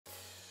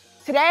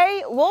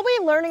Today, we'll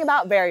be learning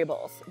about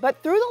variables,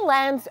 but through the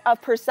lens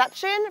of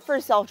perception for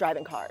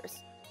self-driving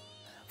cars.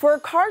 For a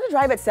car to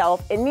drive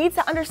itself, it needs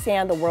to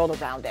understand the world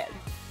around it.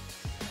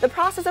 The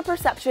process of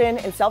perception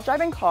in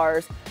self-driving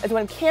cars is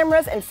when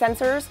cameras and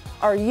sensors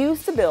are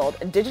used to build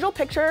a digital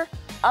picture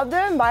of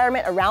the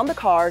environment around the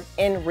car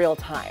in real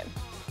time.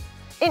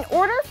 In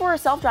order for a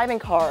self-driving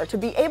car to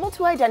be able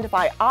to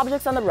identify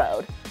objects on the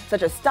road,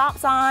 such as stop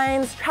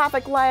signs,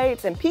 traffic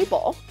lights, and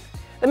people,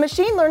 the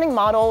machine learning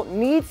model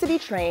needs to be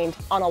trained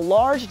on a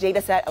large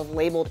dataset of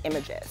labeled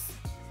images.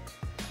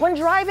 When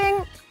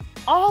driving,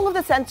 all of the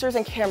sensors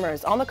and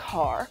cameras on the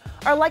car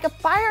are like a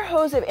fire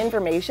hose of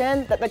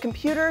information that the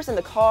computers in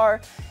the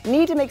car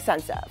need to make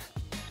sense of.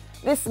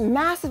 This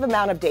massive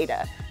amount of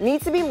data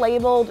needs to be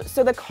labeled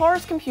so the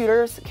car's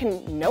computers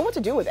can know what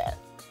to do with it.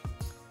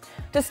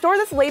 To store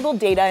this labeled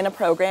data in a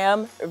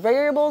program,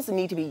 variables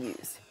need to be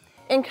used.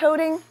 In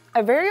coding,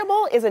 a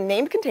variable is a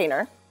named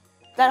container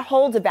that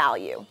holds a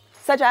value,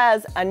 such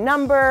as a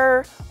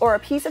number or a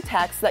piece of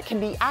text that can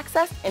be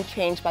accessed and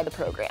changed by the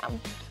program.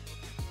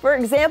 For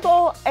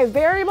example, a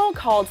variable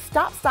called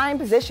stop sign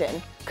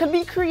position could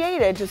be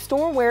created to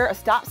store where a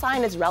stop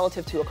sign is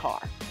relative to a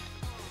car.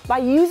 By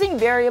using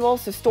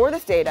variables to store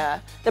this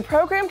data, the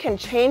program can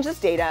change this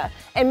data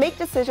and make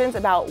decisions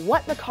about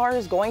what the car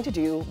is going to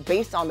do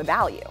based on the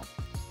value.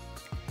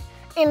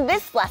 In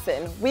this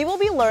lesson, we will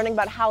be learning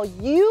about how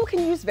you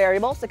can use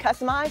variables to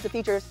customize the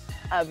features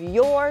of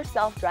your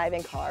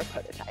self-driving car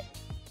prototype.